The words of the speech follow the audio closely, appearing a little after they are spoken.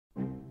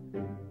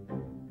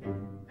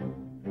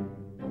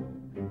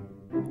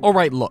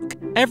Alright, look,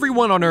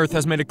 everyone on Earth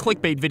has made a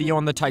clickbait video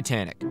on the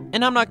Titanic,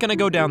 and I'm not gonna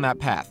go down that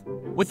path.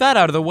 With that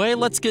out of the way,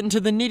 let's get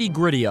into the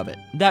nitty-gritty of it,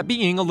 that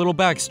being a little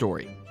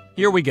backstory.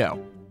 Here we go.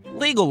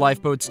 Legal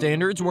lifeboat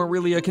standards weren't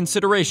really a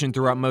consideration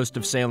throughout most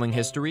of sailing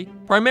history,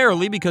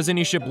 primarily because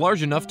any ship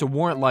large enough to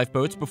warrant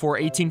lifeboats before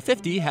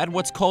 1850 had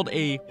what's called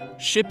a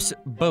ship's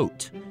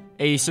boat.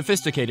 A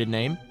sophisticated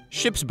name,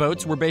 ship's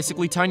boats were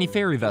basically tiny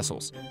ferry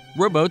vessels.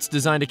 Rowboats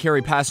designed to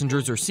carry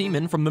passengers or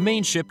seamen from the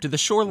main ship to the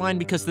shoreline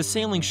because the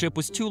sailing ship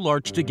was too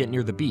large to get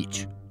near the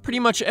beach. Pretty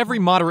much every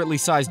moderately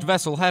sized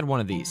vessel had one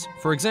of these,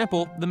 for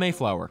example, the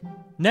Mayflower.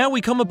 Now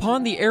we come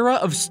upon the era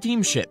of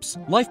steamships.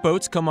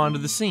 Lifeboats come onto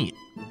the scene.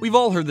 We've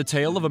all heard the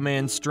tale of a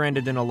man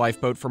stranded in a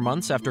lifeboat for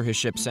months after his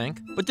ship sank,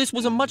 but this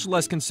was a much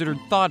less considered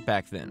thought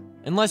back then,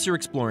 unless you're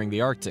exploring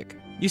the Arctic.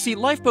 You see,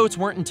 lifeboats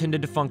weren't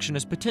intended to function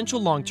as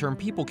potential long-term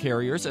people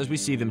carriers as we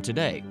see them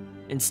today.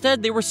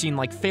 Instead, they were seen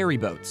like ferry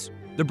boats.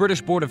 The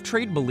British Board of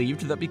Trade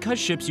believed that because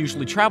ships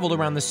usually traveled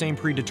around the same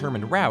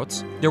predetermined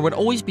routes, there would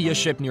always be a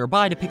ship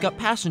nearby to pick up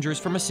passengers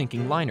from a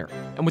sinking liner.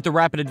 And with the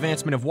rapid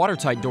advancement of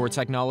watertight door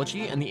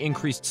technology and the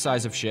increased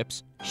size of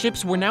ships,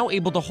 ships were now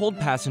able to hold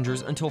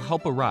passengers until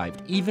help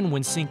arrived, even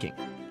when sinking.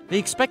 They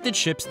expected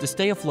ships to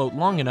stay afloat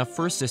long enough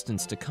for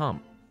assistance to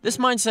come. This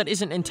mindset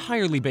isn't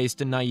entirely based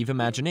in naive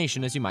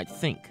imagination as you might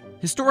think.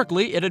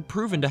 Historically, it had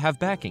proven to have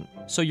backing,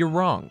 so you're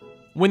wrong.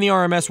 When the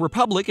RMS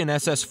Republic and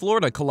SS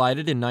Florida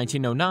collided in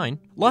 1909,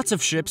 lots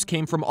of ships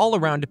came from all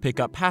around to pick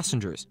up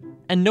passengers,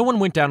 and no one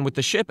went down with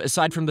the ship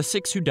aside from the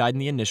 6 who died in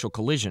the initial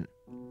collision.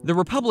 The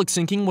Republic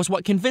sinking was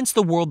what convinced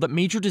the world that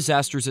major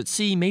disasters at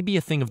sea may be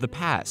a thing of the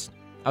past,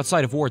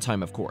 outside of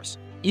wartime, of course.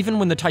 Even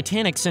when the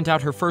Titanic sent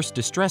out her first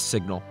distress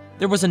signal,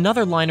 there was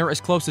another liner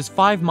as close as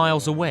 5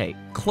 miles away,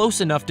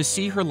 close enough to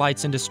see her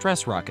lights and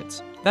distress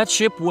rockets. That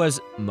ship was,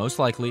 most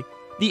likely,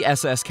 the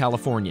SS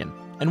Californian,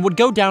 and would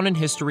go down in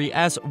history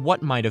as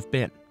what might have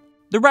been.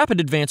 The rapid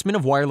advancement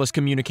of wireless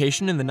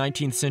communication in the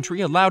 19th century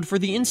allowed for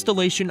the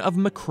installation of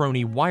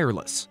Marconi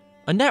Wireless,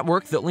 a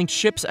network that linked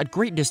ships at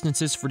great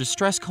distances for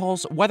distress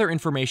calls, weather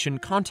information,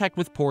 contact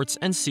with ports,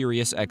 and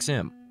Sirius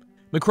XM.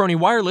 Marconi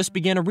Wireless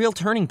began a real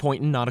turning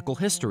point in nautical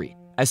history,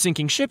 as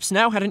sinking ships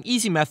now had an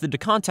easy method to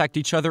contact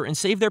each other and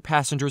save their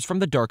passengers from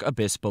the dark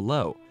abyss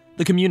below.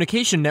 The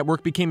communication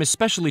network became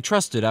especially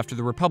trusted after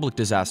the Republic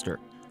disaster.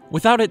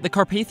 Without it, the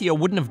Carpathia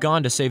wouldn't have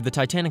gone to save the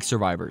Titanic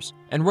survivors,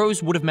 and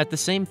Rose would have met the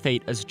same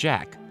fate as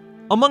Jack.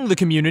 Among the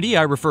community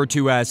I refer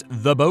to as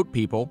the boat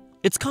people,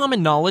 it's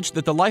common knowledge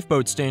that the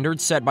lifeboat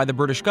standards set by the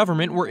British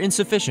government were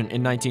insufficient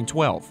in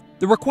 1912.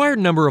 The required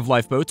number of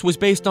lifeboats was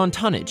based on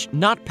tonnage,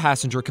 not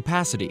passenger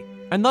capacity,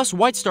 and thus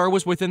White Star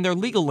was within their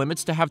legal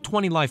limits to have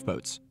 20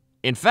 lifeboats.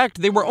 In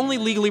fact, they were only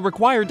legally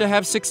required to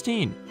have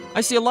 16.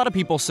 I see a lot of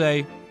people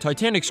say,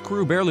 Titanic's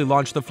crew barely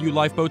launched the few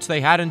lifeboats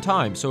they had in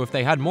time, so if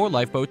they had more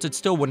lifeboats, it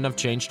still wouldn't have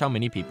changed how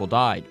many people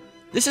died.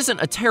 This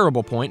isn't a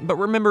terrible point, but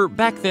remember,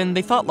 back then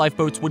they thought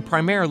lifeboats would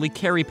primarily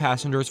carry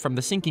passengers from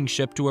the sinking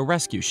ship to a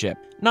rescue ship,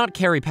 not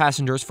carry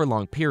passengers for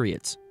long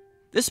periods.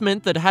 This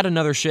meant that had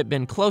another ship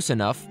been close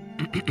enough,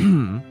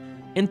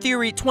 in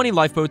theory, 20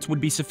 lifeboats would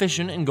be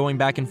sufficient in going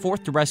back and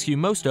forth to rescue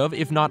most of,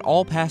 if not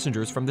all,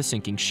 passengers from the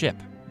sinking ship.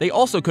 They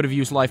also could have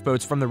used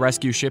lifeboats from the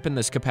rescue ship in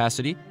this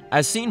capacity,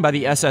 as seen by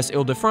the SS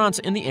Ile-de-France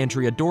in the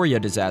Andrea Doria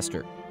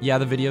disaster. Yeah,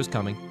 the video's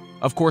coming.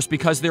 Of course,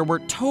 because there were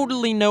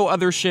totally no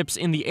other ships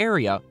in the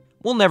area,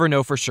 we'll never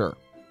know for sure.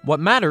 What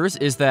matters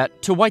is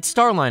that, to White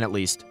Star Line at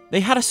least,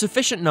 they had a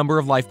sufficient number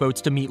of lifeboats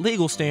to meet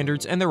legal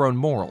standards and their own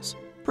morals.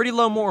 Pretty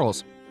low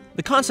morals.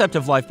 The concept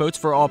of lifeboats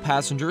for all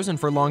passengers and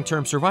for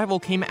long-term survival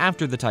came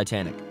after the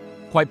Titanic,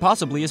 quite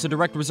possibly as a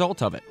direct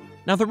result of it.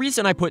 Now, the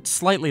reason I put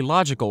slightly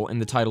logical in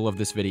the title of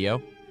this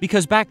video,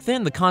 because back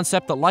then the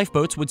concept that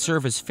lifeboats would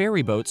serve as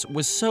ferry boats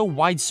was so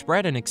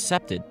widespread and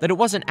accepted that it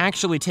wasn't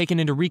actually taken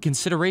into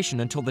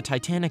reconsideration until the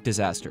Titanic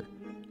disaster.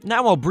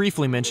 Now I'll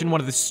briefly mention one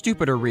of the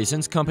stupider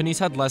reasons companies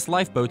had less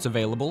lifeboats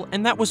available,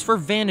 and that was for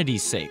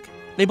vanity's sake.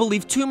 They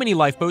believed too many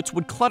lifeboats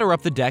would clutter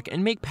up the deck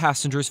and make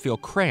passengers feel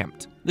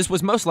cramped. This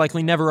was most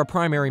likely never a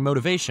primary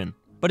motivation,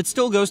 but it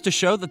still goes to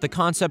show that the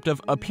concept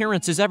of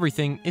appearance is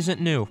everything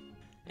isn't new.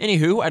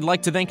 Anywho, I'd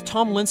like to thank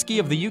Tom Lynskey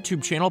of the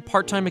YouTube channel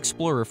Part-Time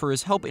Explorer for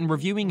his help in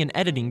reviewing and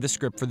editing the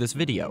script for this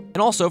video, and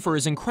also for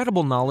his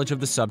incredible knowledge of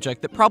the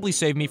subject that probably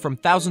saved me from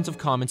thousands of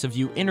comments of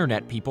you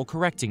internet people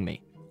correcting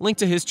me. Link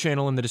to his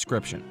channel in the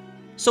description.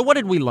 So what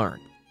did we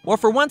learn? Well,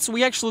 for once,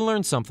 we actually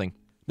learned something.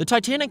 The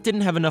Titanic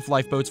didn't have enough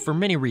lifeboats for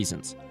many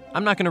reasons.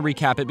 I'm not going to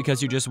recap it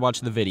because you just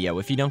watched the video.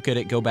 If you don't get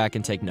it, go back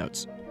and take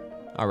notes.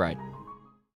 Alright.